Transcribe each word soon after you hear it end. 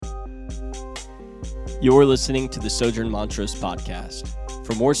You're listening to the Sojourn Montrose podcast.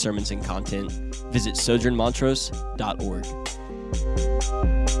 For more sermons and content, visit sojournmontrose.org.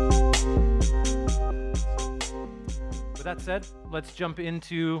 With that said, let's jump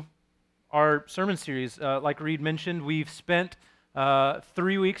into our sermon series. Like Reed mentioned, we've spent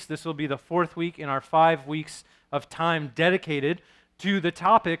 3 weeks. This will be the fourth week in our 5 weeks of time dedicated to the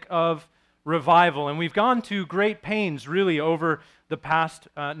topic of revival. And we've gone to great pains, really, over the past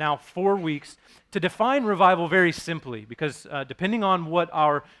now 4 weeks to define revival very simply, because depending on what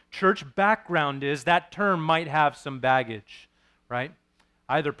our church background is, that term might have some baggage, right?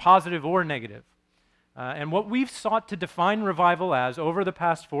 Either positive or negative. And what we've sought to define revival as over the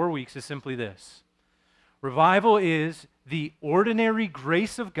past 4 weeks is simply this. Revival is the ordinary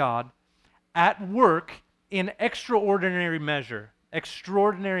grace of God at work in extraordinary measure.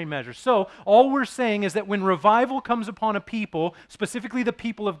 Extraordinary measure. So, all we're saying is that when revival comes upon a people, specifically the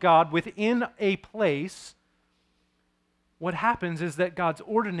people of God within a place, what happens is that God's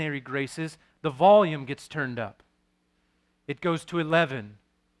ordinary graces, the volume gets turned up. It goes to 11,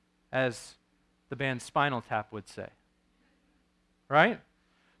 as the band Spinal Tap would say. Right?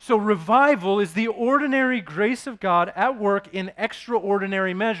 So revival is the ordinary grace of God at work in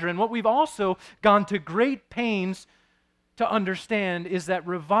extraordinary measure. And what we've also gone to great pains to understand is that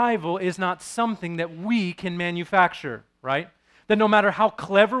revival is not something that we can manufacture, right? That no matter how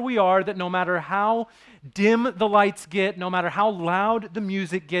clever we are, that no matter how dim the lights get, no matter how loud the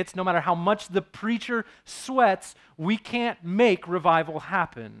music gets, no matter how much the preacher sweats, we can't make revival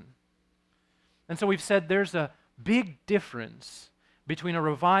happen. And so we've said there's a big difference between a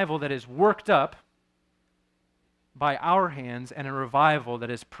revival that is worked up by our hands and a revival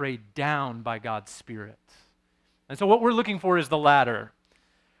that is prayed down by God's Spirit. And so what we're looking for is the latter.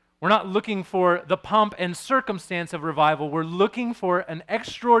 We're not looking for the pomp and circumstance of revival. We're looking for an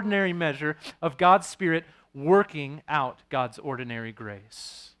extraordinary measure of God's Spirit working out God's ordinary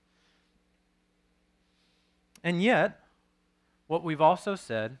grace. And yet, what we've also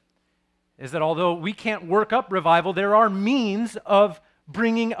said is that although we can't work up revival, there are means of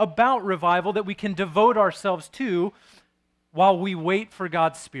bringing about revival that we can devote ourselves to while we wait for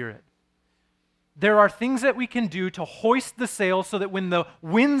God's Spirit. There are things that we can do to hoist the sail so that when the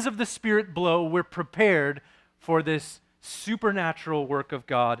winds of the Spirit blow, we're prepared for this supernatural work of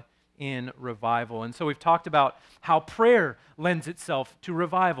God in revival. And so we've talked about how prayer lends itself to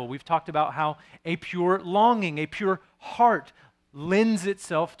revival. We've talked about how a pure longing, a pure heart lends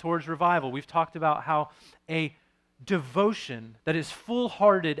itself towards revival. We've talked about how a devotion that is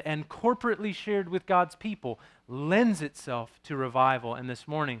full-hearted and corporately shared with God's people lends itself to revival. And this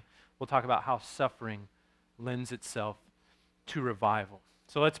morning, we'll talk about how suffering lends itself to revival.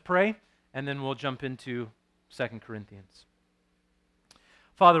 So let's pray, and then we'll jump into 2 Corinthians.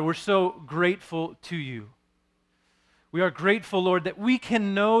 Father, we're so grateful to you. We are grateful, Lord, that we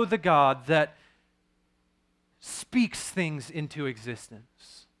can know the God that speaks things into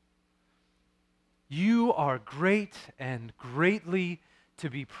existence. You are great and greatly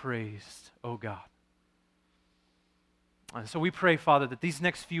to be praised, O God. And so we pray, Father, that these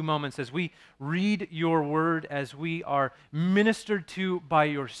next few moments as we read your word, as we are ministered to by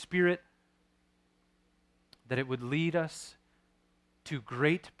your Spirit, that it would lead us to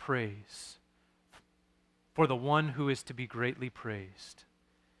great praise for the one who is to be greatly praised,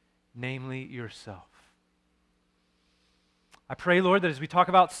 namely yourself. I pray, Lord, that as we talk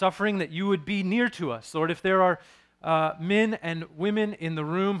about suffering, that you would be near to us. Lord, if there are men and women in the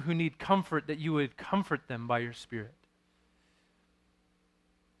room who need comfort, that you would comfort them by your Spirit.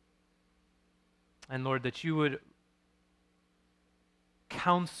 And Lord, that you would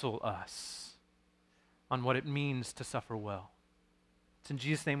counsel us on what it means to suffer well. It's in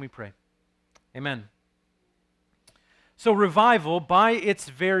Jesus' name we pray. Amen. So revival, by its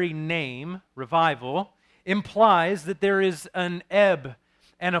very name, revival, implies that there is an ebb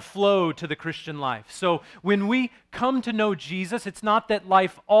and a flow to the Christian life. So when we come to know Jesus, it's not that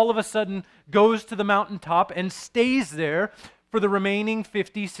life all of a sudden goes to the mountaintop and stays there for the remaining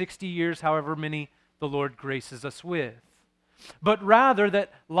 50, 60 years, however many the Lord graces us with. But rather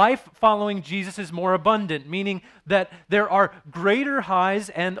that life following Jesus is more abundant, meaning that there are greater highs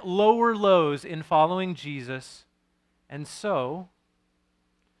and lower lows in following Jesus. And so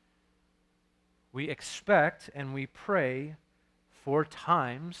we expect and we pray for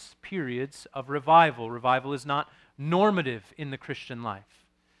times, periods of revival. Revival is not normative in the Christian life.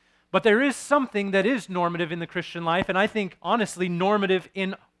 But there is something that is normative in the Christian life, and I think, honestly, normative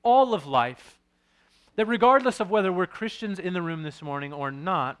in all of life, that regardless of whether we're Christians in the room this morning or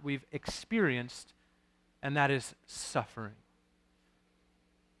not, we've experienced, and that is suffering.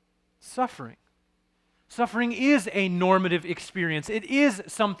 Suffering. Suffering is a normative experience. It is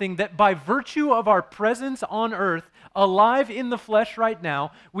something that by virtue of our presence on earth, alive in the flesh right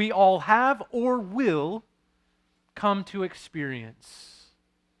now, we all have or will come to experience.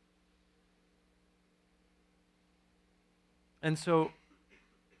 And so,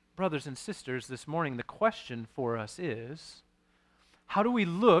 brothers and sisters, this morning the question for us is, how do we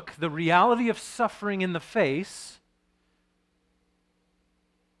look the reality of suffering in the face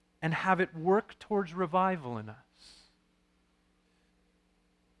and have it work towards revival in us?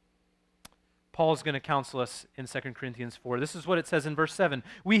 Paul's going to counsel us in 2 Corinthians 4. This is what it says in verse 7.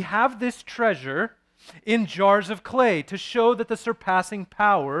 We have this treasure in jars of clay to show that the surpassing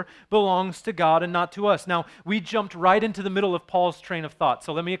power belongs to God and not to us. Now, we jumped right into the middle of Paul's train of thought,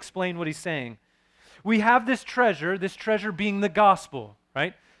 so let me explain what he's saying. We have this treasure being the gospel,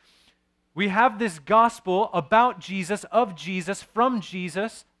 right? We have this gospel about Jesus, of Jesus, from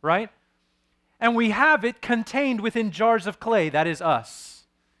Jesus, right? And we have it contained within jars of clay, that is us.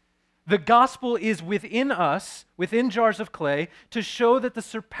 The gospel is within us, within jars of clay, to show that the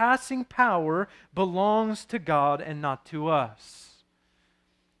surpassing power belongs to God and not to us.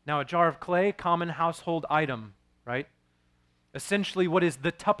 Now, a jar of clay, common household item, right? Essentially, what is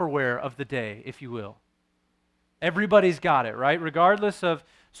the Tupperware of the day, if you will. Everybody's got it, right? Regardless of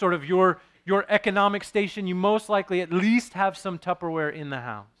sort of your economic station, you most likely at least have some Tupperware in the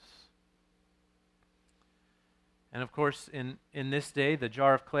house. And of course, in this day, the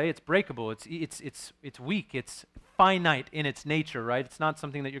jar of clay, it's breakable, it's weak, it's finite in its nature, right? It's not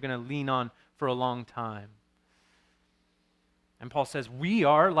something that you're going to lean on for a long time. And Paul says, we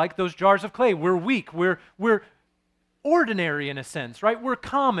are like those jars of clay. We're weak, we're ordinary in a sense, right? We're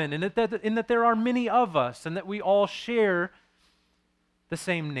common in that there are many of us and that we all share the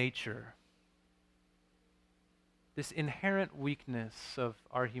same nature. This inherent weakness of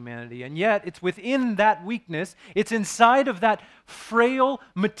our humanity. And yet, it's within that weakness, it's inside of that frail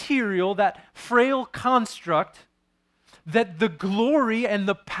material, that frail construct, that the glory and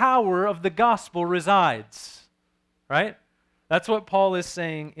the power of the gospel resides. Right? That's what Paul is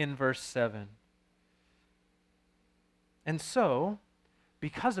saying in verse 7. And so,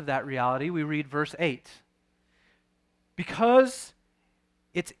 because of that reality, we read verse 8. Because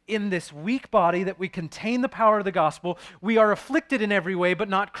it's in this weak body that we contain the power of the gospel. We are afflicted in every way, but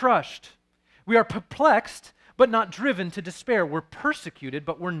not crushed. We are perplexed, but not driven to despair. We're persecuted,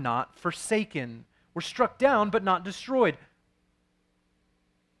 but we're not forsaken. We're struck down, but not destroyed.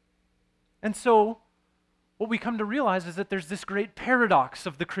 And so, what we come to realize is that there's this great paradox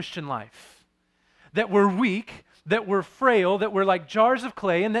of the Christian life. That we're weak, that we're frail, that we're like jars of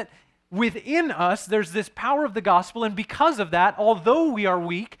clay, and that within us, there's this power of the gospel, and because of that, although we are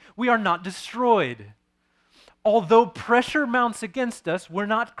weak, we are not destroyed. Although pressure mounts against us, we're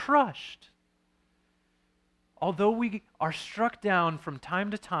not crushed. Although we are struck down from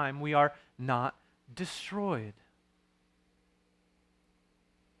time to time, we are not destroyed.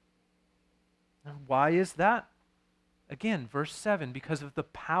 And why is that? Again, verse 7, because of the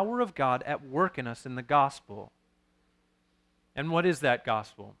power of God at work in us in the gospel. And what is that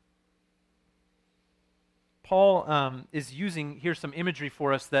gospel? Paul is using here some imagery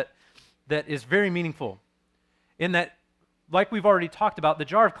for us that is very meaningful. In that, like we've already talked about, the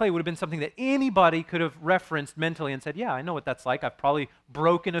jar of clay would have been something that anybody could have referenced mentally and said, yeah, I know what that's like. I've probably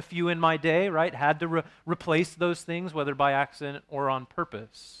broken a few in my day, right? Had to replace those things, whether by accident or on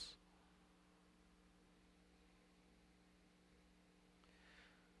purpose.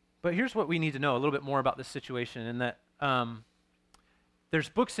 But here's what we need to know a little bit more about this situation, in that there's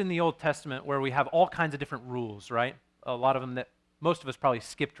books in the Old Testament where we have all kinds of different rules, right? A lot of them that most of us probably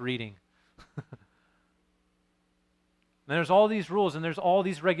skipped reading. And there's all these rules and there's all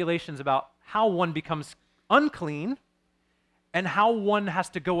these regulations about how one becomes unclean and how one has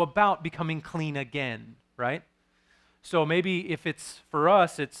to go about becoming clean again, right? So maybe if it's for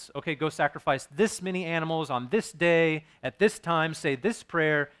us, it's, okay, go sacrifice this many animals on this day, at this time, say this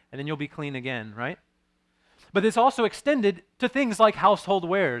prayer, and then you'll be clean again, right? But it's also extended to things like household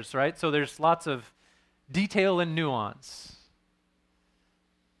wares, right? So there's lots of detail and nuance.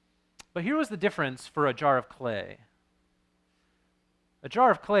 But here was the difference for a jar of clay. A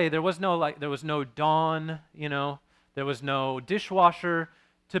jar of clay, there was no Dawn, there was no dishwasher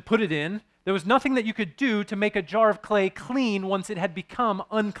to put it in. There was nothing that you could do to make a jar of clay clean once it had become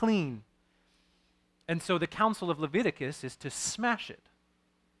unclean. And so the counsel of Leviticus is to smash it.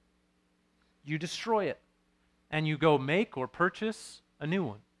 You destroy it. And you go make or purchase a new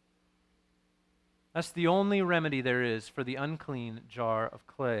one. That's the only remedy there is for the unclean jar of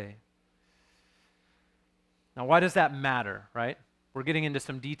clay. Now, why does that matter, right? We're getting into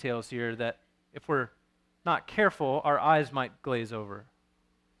some details here that if we're not careful, our eyes might glaze over.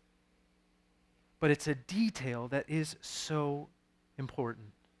 But it's a detail that is so important.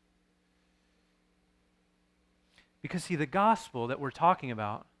 Because, see, the gospel that we're talking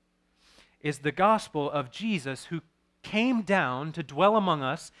about is the gospel of Jesus who came down to dwell among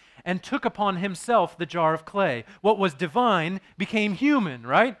us and took upon himself the jar of clay. What was divine became human,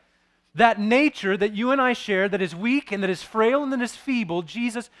 right? That nature that you and I share that is weak and that is frail and that is feeble,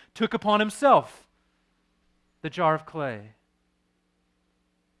 Jesus took upon himself the jar of clay.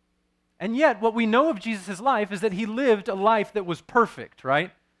 And yet, what we know of Jesus' life is that he lived a life that was perfect,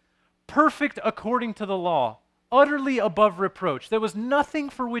 right? Perfect according to the law, utterly above reproach. There was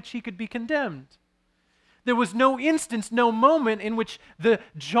nothing for which he could be condemned. There was no instance, no moment in which the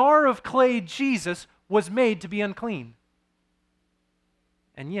jar of clay Jesus was made to be unclean.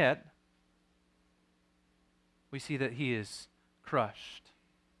 And yet, we see that he is crushed,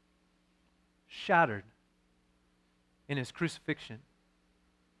 shattered in his crucifixion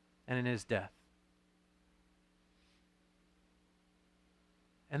and in his death.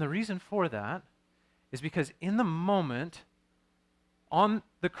 And the reason for that is because in the moment on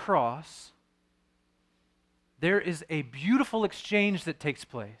the cross, there is a beautiful exchange that takes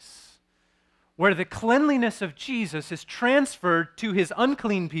place where the cleanliness of Jesus is transferred to his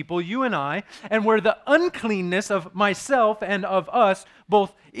unclean people, you and I, and where the uncleanness of myself and of us,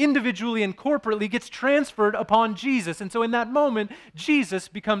 both individually and corporately, gets transferred upon Jesus. And so in that moment, Jesus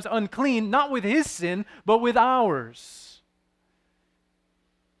becomes unclean, not with his sin, but with ours.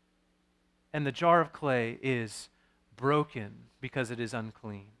 And the jar of clay is broken because it is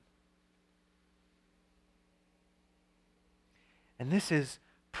unclean. And this is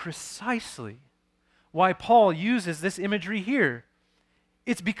precisely why Paul uses this imagery here.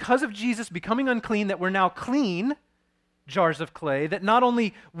 It's because of Jesus becoming unclean that we're now clean jars of clay that not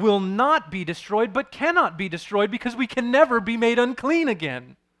only will not be destroyed, but cannot be destroyed because we can never be made unclean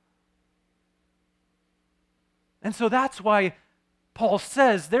again. And so that's why Paul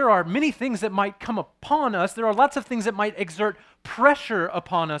says there are many things that might come upon us. There are lots of things that might exert pressure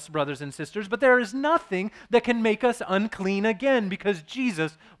upon us, brothers and sisters, but there is nothing that can make us unclean again because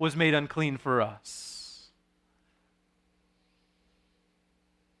Jesus was made unclean for us.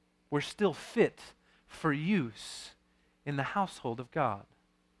 We're still fit for use in the household of God.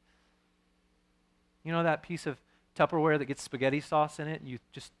 You know that piece of Tupperware that gets spaghetti sauce in it and you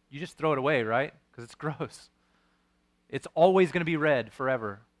just throw it away, right? Because it's gross. It's always going to be red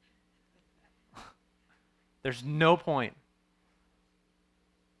forever. There's no point.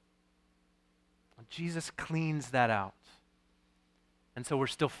 Jesus cleans that out. And so we're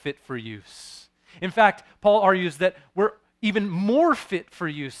still fit for use. In fact, Paul argues that we're even more fit for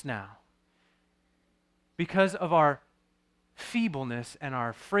use now because of our feebleness and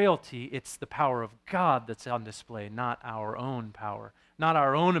our frailty. It's the power of God that's on display, not our own power, not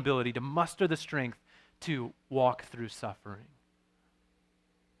our own ability to muster the strength to walk through suffering.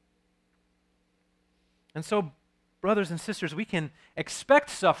 And so, brothers and sisters, we can expect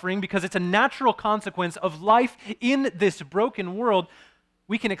suffering because it's a natural consequence of life in this broken world.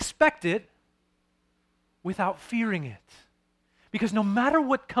 We can expect it without fearing it. Because no matter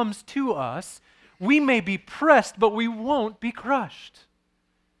what comes to us, we may be pressed, but we won't be crushed.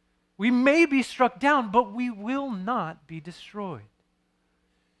 We may be struck down, but we will not be destroyed.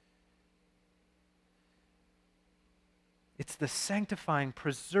 It's the sanctifying,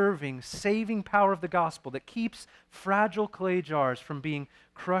 preserving, saving power of the gospel that keeps fragile clay jars from being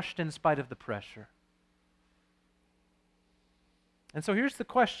crushed in spite of the pressure. And so here's the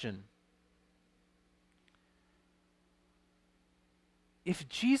question. If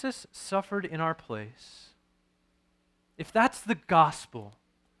Jesus suffered in our place, if that's the gospel,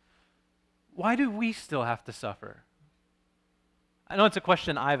 why do we still have to suffer? I know it's a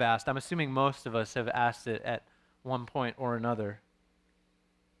question I've asked. I'm assuming most of us have asked it at one point or another.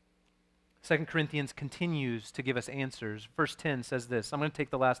 2 Corinthians continues to give us answers. Verse 10 says this. I'm going to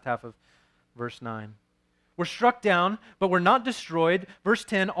take the last half of verse 9. We're struck down, but we're not destroyed. Verse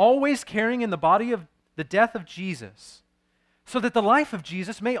 10, always carrying in the body of the death of Jesus, so that the life of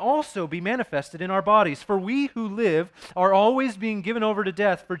Jesus may also be manifested in our bodies. For we who live are always being given over to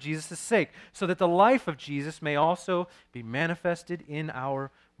death for Jesus' sake, so that the life of Jesus may also be manifested in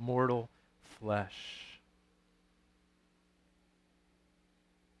our mortal flesh.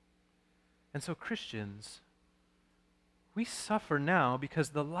 And so, Christians, we suffer now because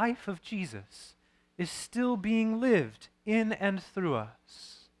the life of Jesus is still being lived in and through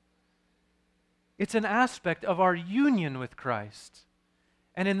us. It's an aspect of our union with Christ.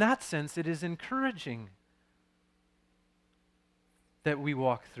 And in that sense, it is encouraging that we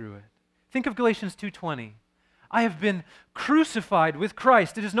walk through it. Think of Galatians 2:20. I have been crucified with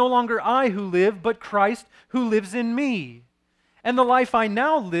Christ. It is no longer I who live, but Christ who lives in me. And the life I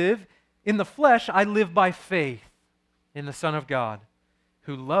now live in the flesh, I live by faith in the Son of God,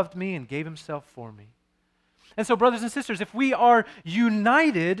 who loved me and gave himself for me. And so, brothers and sisters, if we are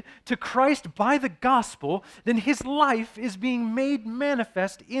united to Christ by the gospel, then his life is being made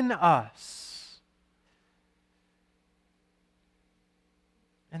manifest in us.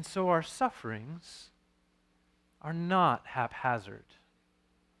 And so our sufferings are not haphazard.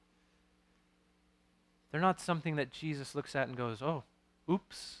 They're not something that Jesus looks at and goes, oh,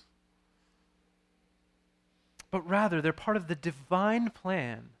 oops. But rather, they're part of the divine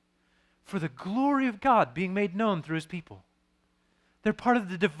plan for the glory of God being made known through his people. They're part of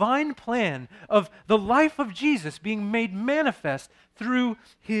the divine plan of the life of Jesus being made manifest through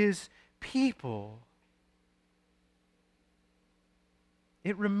his people.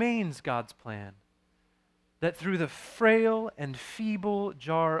 It remains God's plan that through the frail and feeble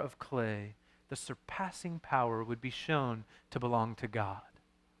jar of clay, the surpassing power would be shown to belong to God.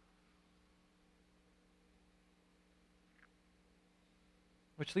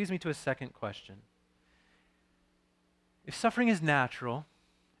 Which leads me to a second question. If suffering is natural,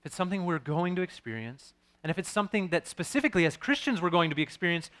 if it's something we're going to experience, and if it's something that specifically as Christians we're going to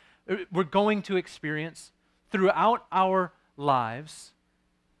experience throughout our lives,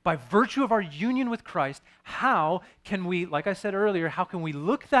 by virtue of our union with Christ, how can we, like I said earlier, how can we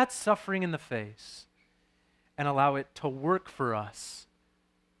look that suffering in the face and allow it to work for us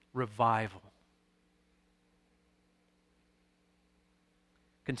revival?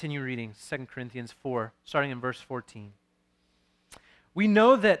 Continue reading 2 Corinthians 4, starting in verse 14. We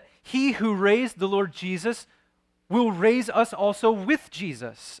know that he who raised the Lord Jesus will raise us also with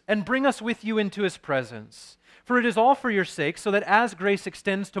Jesus and bring us with you into his presence. For it is all for your sake, so that as grace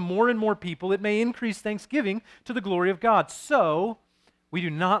extends to more and more people, it may increase thanksgiving to the glory of God. So we do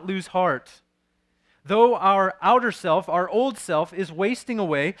not lose heart. Though our outer self, our old self, is wasting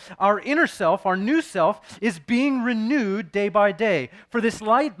away, our inner self, our new self, is being renewed day by day. For this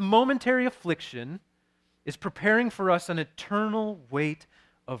light momentary affliction is preparing for us an eternal weight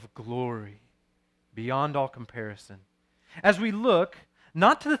of glory beyond all comparison. As we look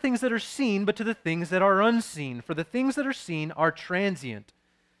not to the things that are seen, but to the things that are unseen. For the things that are seen are transient,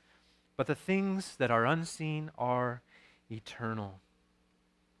 but the things that are unseen are eternal.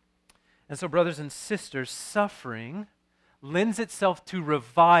 And so, brothers and sisters, suffering lends itself to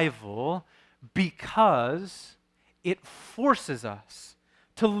revival because it forces us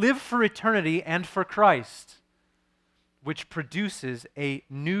to live for eternity and for Christ, which produces a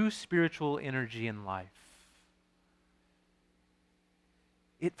new spiritual energy in life.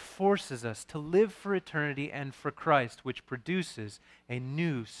 It forces us to live for eternity and for Christ, which produces a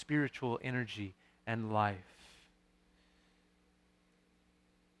new spiritual energy and life.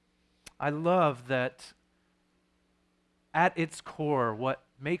 I love that at its core, what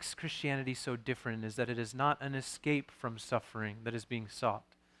makes Christianity so different is that it is not an escape from suffering that is being sought,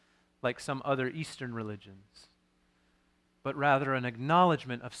 like some other Eastern religions, but rather an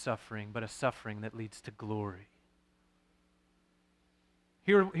acknowledgement of suffering, but a suffering that leads to glory.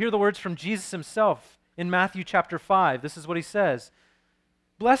 Hear the words from Jesus himself in Matthew chapter 5. This is what he says.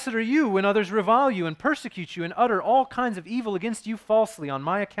 Blessed are you when others revile you and persecute you and utter all kinds of evil against you falsely on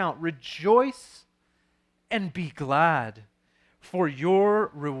my account. Rejoice and be glad, for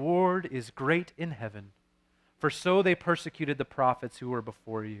your reward is great in heaven. For so they persecuted the prophets who were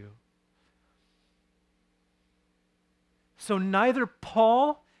before you. So neither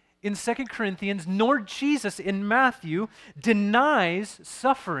Paul in 2 Corinthians, nor Jesus in Matthew denies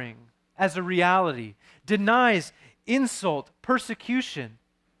suffering as a reality, denies insult, persecution.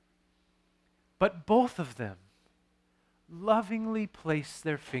 But both of them lovingly place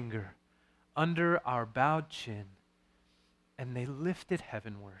their finger under our bowed chin and they lift it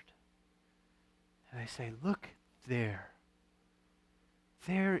heavenward. And they say, look there.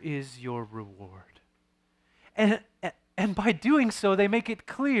 There is your reward. And by doing so, they make it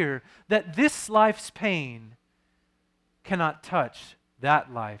clear that this life's pain cannot touch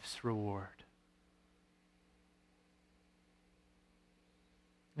that life's reward.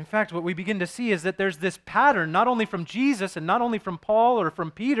 In fact, what we begin to see is that there's this pattern, not only from Jesus and not only from Paul or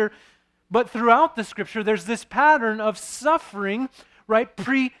from Peter, but throughout the Scripture, there's this pattern of suffering, right,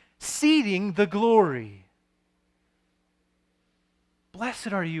 preceding the glory.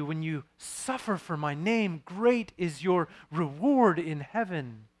 Blessed are you when you suffer for my name. Great is your reward in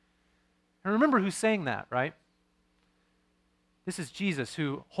heaven. And remember who's saying that, right? This is Jesus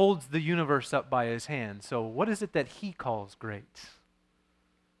who holds the universe up by his hand. So what is it that he calls great?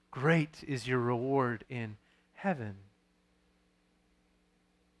 great is your reward in heaven.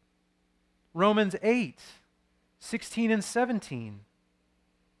 Romans 8:16 and 17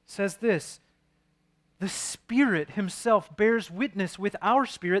 says this, the Spirit himself bears witness with our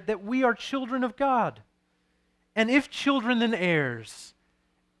spirit that we are children of God. And if children, then heirs,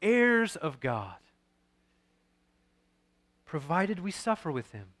 heirs of God, provided we suffer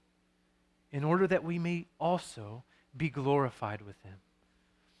with him, in order that we may also be glorified with him.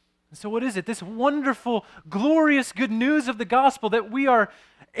 And so what is it? This wonderful, glorious good news of the gospel that we are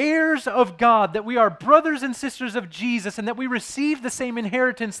heirs of God, that we are brothers and sisters of Jesus, and that we receive the same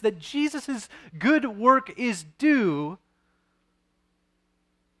inheritance, that Jesus' good work is due,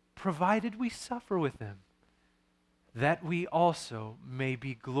 provided we suffer with him, that we also may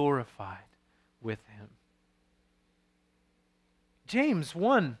be glorified with him. James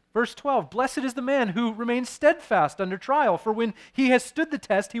 1, verse 12, blessed is the man who remains steadfast under trial, for when he has stood the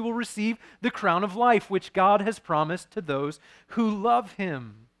test, he will receive the crown of life, which God has promised to those who love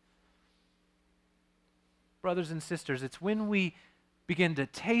him. Brothers and sisters, it's when we begin to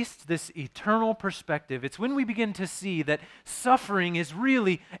taste this eternal perspective, it's when we begin to see that suffering is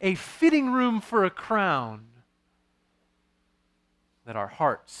really a fitting room for a crown, that our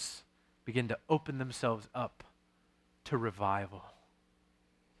hearts begin to open themselves up to revival.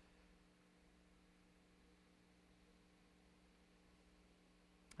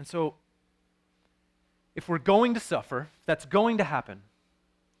 And so, if we're going to suffer, that's going to happen,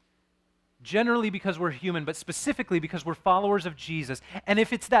 generally because we're human, but specifically because we're followers of Jesus, and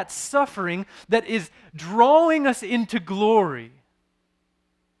if it's that suffering that is drawing us into glory,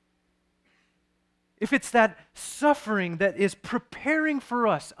 if it's that suffering that is preparing for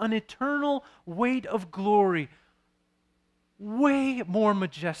us an eternal weight of glory, way more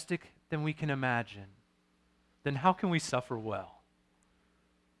majestic than we can imagine, then how can we suffer well?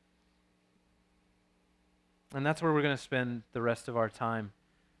 And that's where we're going to spend the rest of our time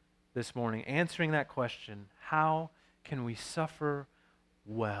this morning, answering that question, how can we suffer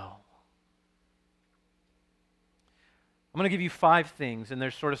well? I'm going to give you 5 things, and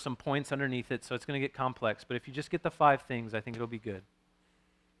there's sort of some points underneath it, so it's going to get complex, but if you just get the 5 things, I think it'll be good.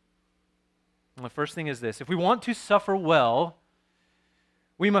 And the first thing is this, if we want to suffer well,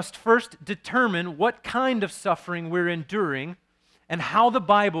 we must first determine what kind of suffering we're enduring and how the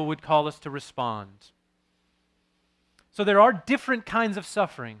Bible would call us to respond. So there are different kinds of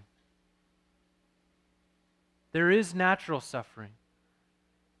suffering. There is natural suffering.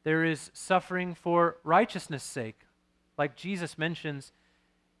 There is suffering for righteousness' sake, like Jesus mentions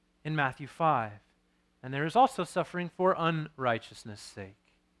in Matthew 5. And there is also suffering for unrighteousness' sake.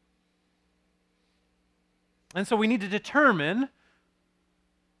 And so we need to determine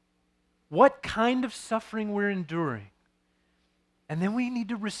what kind of suffering we're enduring. And then we need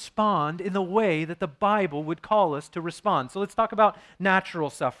to respond in the way that the Bible would call us to respond. So let's talk about natural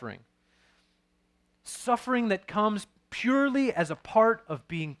suffering. Suffering that comes purely as a part of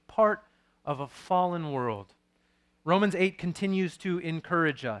being part of a fallen world. Romans 8 continues to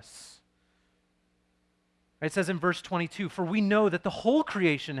encourage us. It says in verse 22, for we know that the whole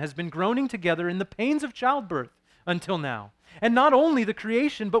creation has been groaning together in the pains of childbirth until now. And not only the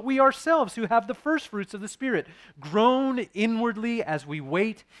creation, but we ourselves who have the first fruits of the Spirit, groan inwardly as we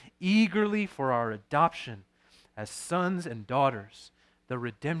wait eagerly for our adoption as sons and daughters, the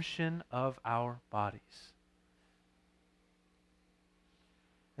redemption of our bodies.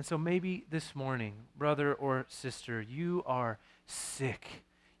 And so maybe this morning, brother or sister, you are sick.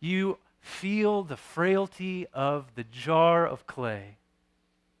 You feel the frailty of the jar of clay.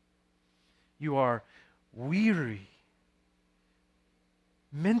 You are weary,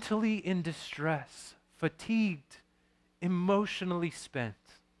 mentally in distress, fatigued, emotionally spent,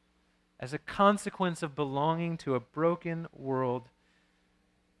 as a consequence of belonging to a broken world.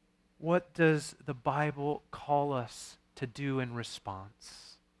 What does the Bible call us to do in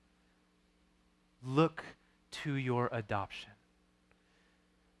response? Look to your adoption.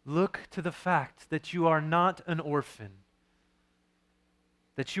 Look to the fact that you are not an orphan,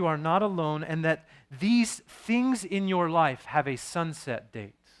 that you are not alone, and that these things in your life have a sunset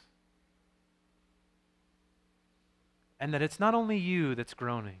date. And that it's not only you that's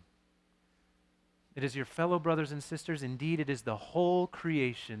groaning. It is your fellow brothers and sisters. Indeed, it is the whole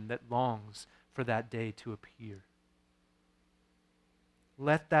creation that longs for that day to appear.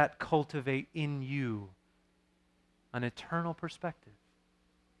 Let that cultivate in you an eternal perspective.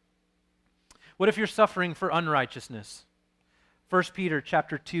 What if you're suffering for unrighteousness? 1 Peter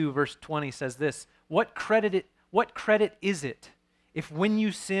chapter 2, verse 20 says this, What credit is it if when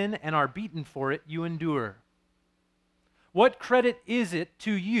you sin and are beaten for it, you endure? What credit is it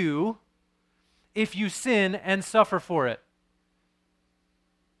to you if you sin and suffer for it?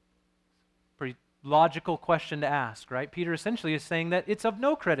 Pretty logical question to ask, right? Peter essentially is saying that it's of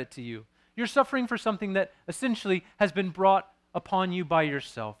no credit to you. You're suffering for something that essentially has been brought upon you by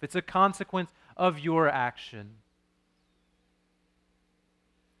yourself. It's a consequence of your action.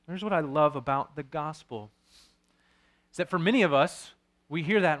 Here's what I love about the gospel. Is that for many of us, we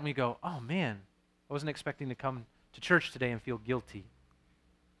hear that and we go, oh man, I wasn't expecting to come to church today and feel guilty.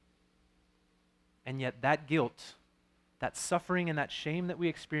 And yet that guilt, that suffering and that shame that we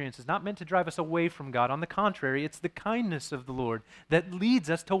experience is not meant to drive us away from God. On the contrary, it's the kindness of the Lord that leads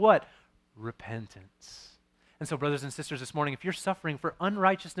us to what? Repentance. And so, brothers and sisters, this morning, if you're suffering for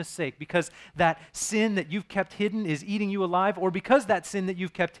unrighteousness' sake, because that sin that you've kept hidden is eating you alive, or because that sin that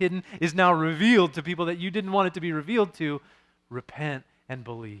you've kept hidden is now revealed to people that you didn't want it to be revealed to, repent and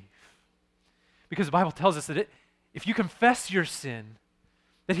believe. Because the Bible tells us that if you confess your sin,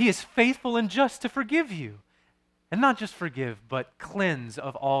 that He is faithful and just to forgive you. And not just forgive, but cleanse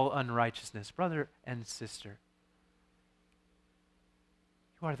of all unrighteousness. Brother and sister,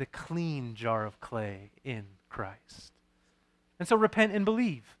 you are the clean jar of clay in Christ. And so repent and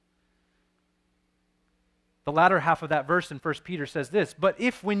believe. The latter half of that verse in 1 Peter says this, but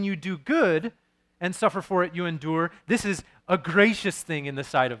if when you do good and suffer for it you endure, this is a gracious thing in the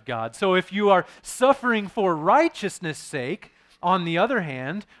sight of God. So if you are suffering for righteousness' sake, on the other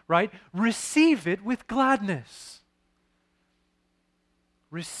hand, right, receive it with gladness.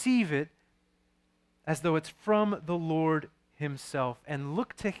 Receive it as though it's from the Lord Himself, and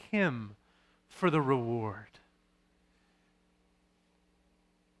look to Him for the reward.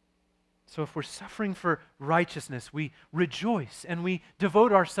 So if we're suffering for righteousness, we rejoice and we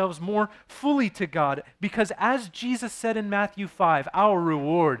devote ourselves more fully to God, because as Jesus said in Matthew 5, our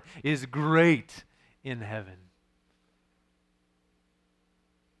reward is great in heaven.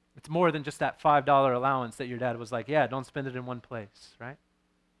 It's more than just that $5 allowance that your dad was like, yeah, don't spend it in one place, right?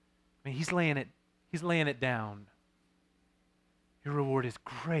 I mean, he's laying it down. Your reward is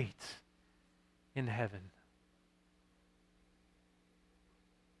great in heaven.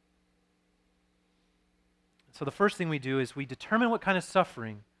 So the first thing we do is we determine what kind of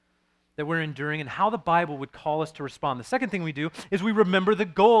suffering that we're enduring and how the Bible would call us to respond. The second thing we do is we remember the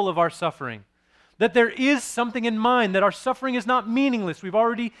goal of our suffering, that there is something in mind, that our suffering is not meaningless. We've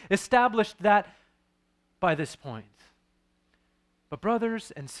already established that by this point. But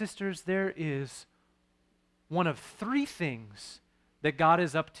brothers and sisters, there is one of three things that God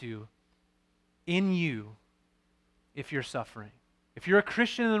is up to in you if you're suffering. If you're a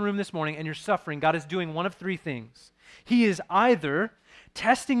Christian in the room this morning and you're suffering, God is doing one of three things. He is either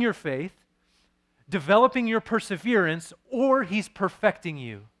testing your faith, developing your perseverance, or He's perfecting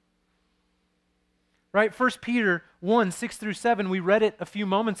you. Right? 1 Peter 1, 6 through 7, we read it a few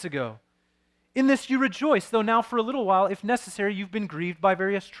moments ago. In this you rejoice, though now for a little while, if necessary, you've been grieved by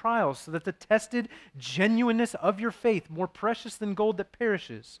various trials, so that the tested genuineness of your faith, more precious than gold that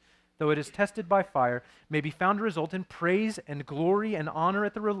perishes, though it is tested by fire, may be found to result in praise and glory and honor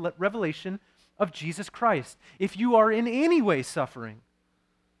at the revelation of Jesus Christ. If you are in any way suffering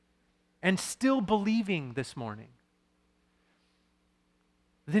and still believing this morning,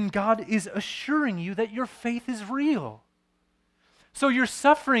 then God is assuring you that your faith is real. So your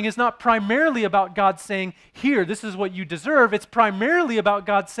suffering is not primarily about God saying, here, this is what you deserve. It's primarily about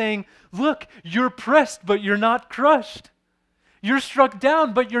God saying, look, you're pressed, but you're not crushed. You're struck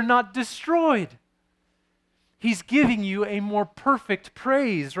down, but you're not destroyed. He's giving you a more perfect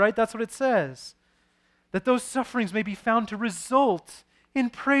praise, right? That's what it says. That those sufferings may be found to result in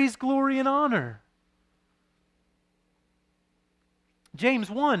praise, glory, and honor.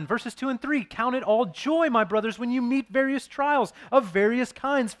 James 1, verses 2 and 3, count it all joy, my brothers, when you meet various trials of various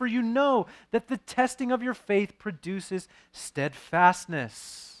kinds, for you know that the testing of your faith produces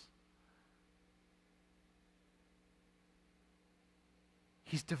steadfastness.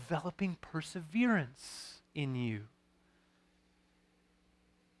 He's developing perseverance in you.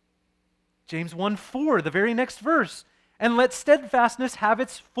 James 1:4, the very next verse, and let steadfastness have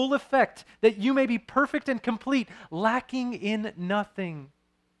its full effect, that you may be perfect and complete, lacking in nothing,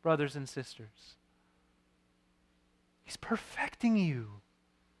 brothers and sisters. He's perfecting you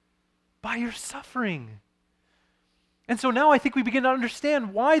by your suffering. And so now I think we begin to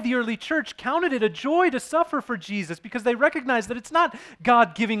understand why the early church counted it a joy to suffer for Jesus, because they recognize that it's not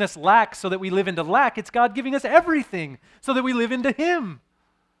God giving us lack so that we live into lack, it's God giving us everything so that we live into Him.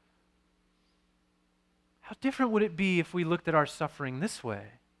 How different would it be if we looked at our suffering this way?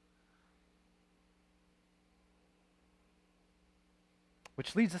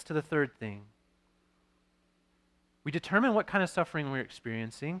 Which leads us to the third thing. We determine what kind of suffering we're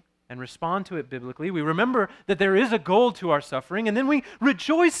experiencing and respond to it biblically. We remember that there is a goal to our suffering, and then we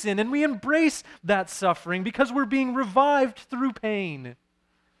rejoice in and we embrace that suffering because we're being revived through pain.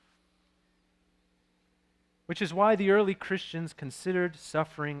 Which is why the early Christians considered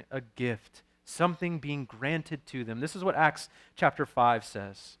suffering a gift, something being granted to them. This is what Acts chapter 5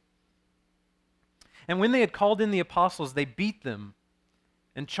 says. And when they had called in the apostles, they beat them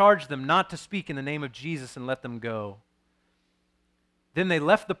and charged them not to speak in the name of Jesus and let them go. Then they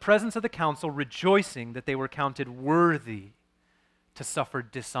left the presence of the council, rejoicing that they were counted worthy to suffer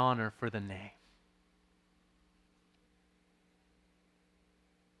dishonor for the name.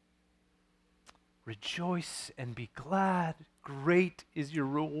 Rejoice and be glad. Great is your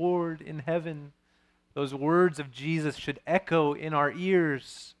reward in heaven. Those words of Jesus should echo in our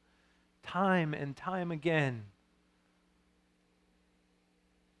ears time and time again.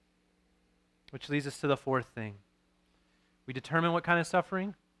 Which leads us to the fourth thing. We determine what kind of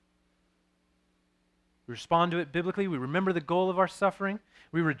suffering. We respond to it biblically. We remember the goal of our suffering.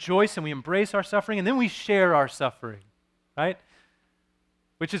 We rejoice and we embrace our suffering. And then we share our suffering, right?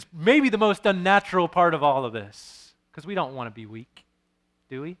 Which is maybe the most unnatural part of all of this. Because we don't want to be weak,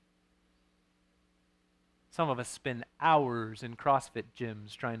 do we? Some of us spend hours in CrossFit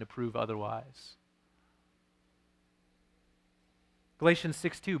gyms trying to prove otherwise. Galatians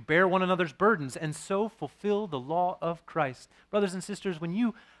 6:2, bear one another's burdens and so fulfill the law of Christ. Brothers and sisters, when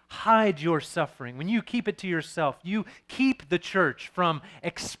you hide your suffering, when you keep it to yourself, you keep the church from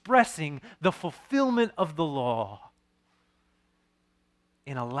expressing the fulfillment of the law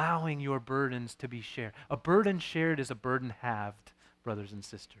in allowing your burdens to be shared. A burden shared is a burden halved, brothers and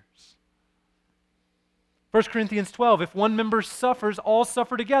sisters. 1 Corinthians 12, if one member suffers, all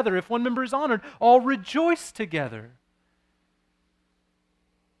suffer together. If one member is honored, all rejoice together.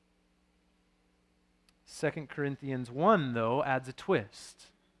 2 Corinthians 1, though, adds a twist.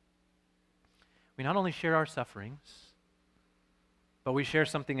 We not only share our sufferings, but we share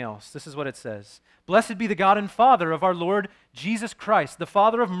something else. This is what it says. Blessed be the God and Father of our Lord Jesus Christ, the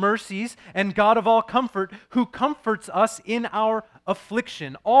Father of mercies and God of all comfort, who comforts us in our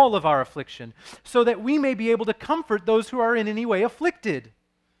affliction, all of our affliction, so that we may be able to comfort those who are in any way afflicted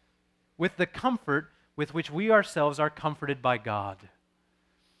with the comfort with which we ourselves are comforted by God.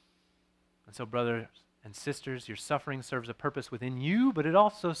 And so, brothers and sisters, your suffering serves a purpose within you, but it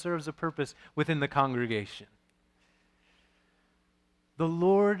also serves a purpose within the congregation. The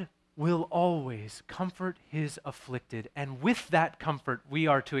Lord will always comfort his afflicted, and with that comfort, we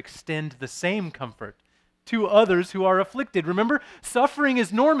are to extend the same comfort to others who are afflicted. Remember, suffering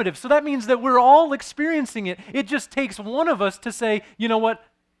is normative, so that means that we're all experiencing it. It just takes one of us to say, you know what?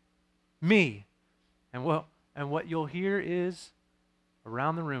 Me. And what you'll hear is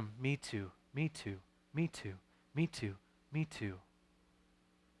around the room, me too, me too. Me too, me too, me too.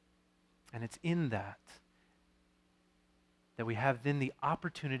 And it's in that we have then the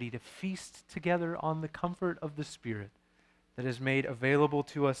opportunity to feast together on the comfort of the Spirit that is made available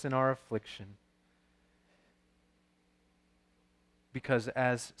to us in our affliction. Because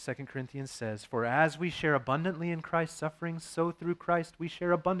as 2 Corinthians says, for as we share abundantly in Christ's sufferings, so through Christ we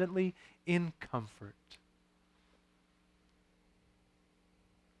share abundantly in comfort.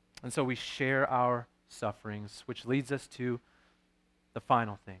 And so we share our sufferings, which leads us to the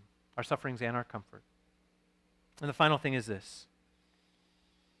final thing, our sufferings and our comfort. And the final thing is this.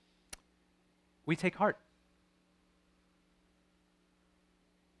 We take heart.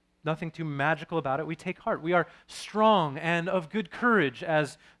 Nothing too magical about it. We take heart. We are strong and of good courage,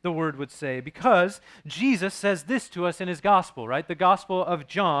 as the word would say, because Jesus says this to us in his gospel, right? The Gospel of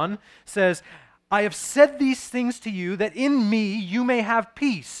John says, I have said these things to you that in me you may have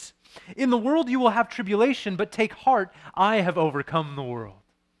peace. In the world you will have tribulation, but take heart, I have overcome the world.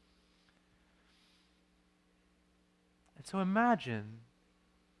 And so imagine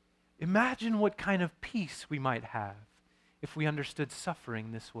what kind of peace we might have if we understood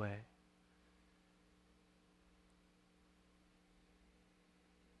suffering this way.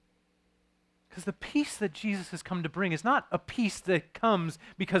 Because the peace that Jesus has come to bring is not a peace that comes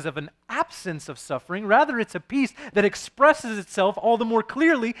because of an absence of suffering. Rather, it's a peace that expresses itself all the more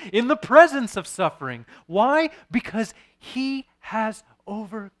clearly in the presence of suffering. Why? Because he has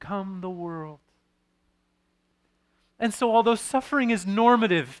overcome the world. And so although suffering is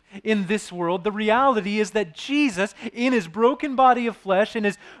normative in this world, the reality is that Jesus, in his broken body of flesh, in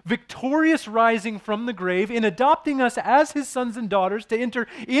his victorious rising from the grave, in adopting us as his sons and daughters to enter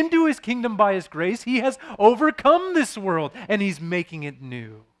into his kingdom by his grace, he has overcome this world and he's making it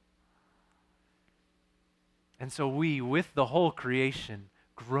new. And so we, with the whole creation,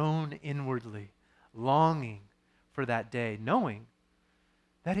 groan inwardly, longing for that day, knowing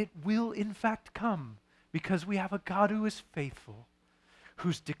that it will in fact come because we have a God who is faithful,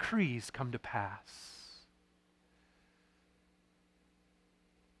 whose decrees come to pass.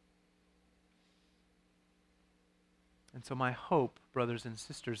 And so my hope, brothers and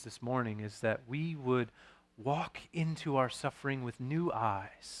sisters, this morning is that we would walk into our suffering with new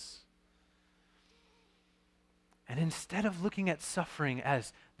eyes. And instead of looking at suffering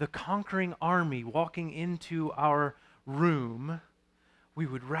as the conquering army walking into our room, we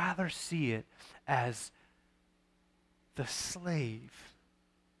would rather see it as the slave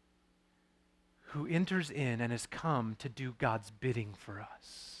who enters in and has come to do God's bidding for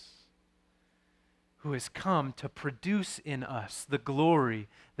us, who has come to produce in us the glory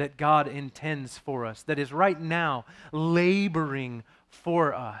that God intends for us, that is right now laboring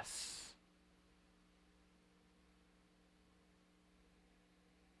for us.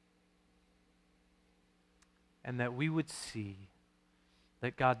 And that we would see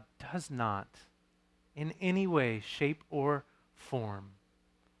that God does not, in any way, shape, or form,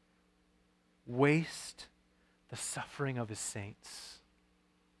 waste the suffering of his saints.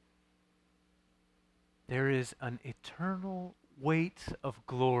 There is an eternal weight of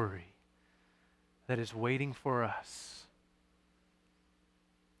glory that is waiting for us.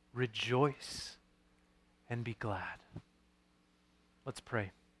 Rejoice and be glad. Let's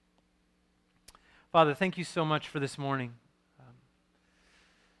pray. Father, thank you so much for this morning.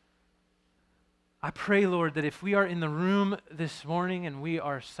 I pray, Lord, that if we are in the room this morning and we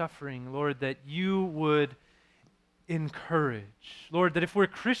are suffering, Lord, that you would encourage. Lord, that if we're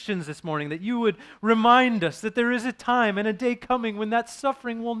Christians this morning, that you would remind us that there is a time and a day coming when that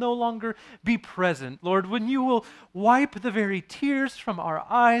suffering will no longer be present. Lord, when you will wipe the very tears from our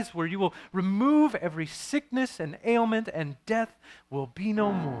eyes, where you will remove every sickness and ailment, and death will be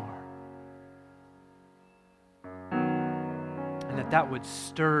no more. And that would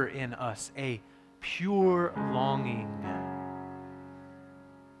stir in us a pure longing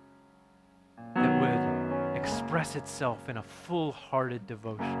that would express itself in a full-hearted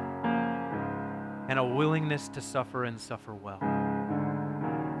devotion and a willingness to suffer and suffer well.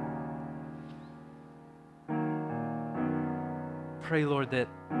 Pray, Lord, that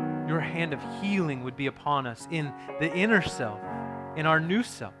your hand of healing would be upon us in the inner self, in our new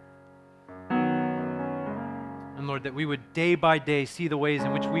self. And Lord, that we would day by day see the ways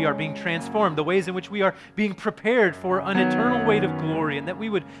in which we are being transformed, the ways in which we are being prepared for an eternal weight of glory, and that we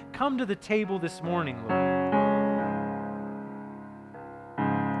would come to the table this morning, Lord,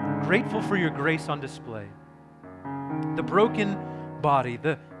 grateful for your grace on display. The broken body,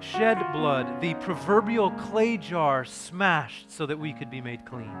 the shed blood, the proverbial clay jar smashed so that we could be made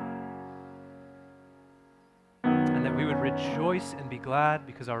clean. And that we would rejoice and be glad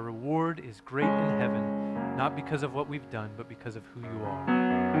because our reward is great in heaven. Not because of what we've done, but because of who you are.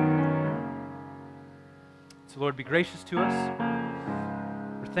 So Lord, be gracious to us.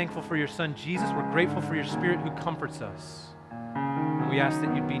 We're thankful for your Son, Jesus. We're grateful for your Spirit who comforts us. And we ask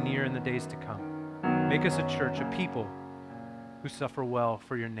that you'd be near in the days to come. Make us a church, a people who suffer well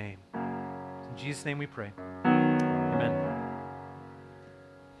for your name. In Jesus' name we pray. Amen.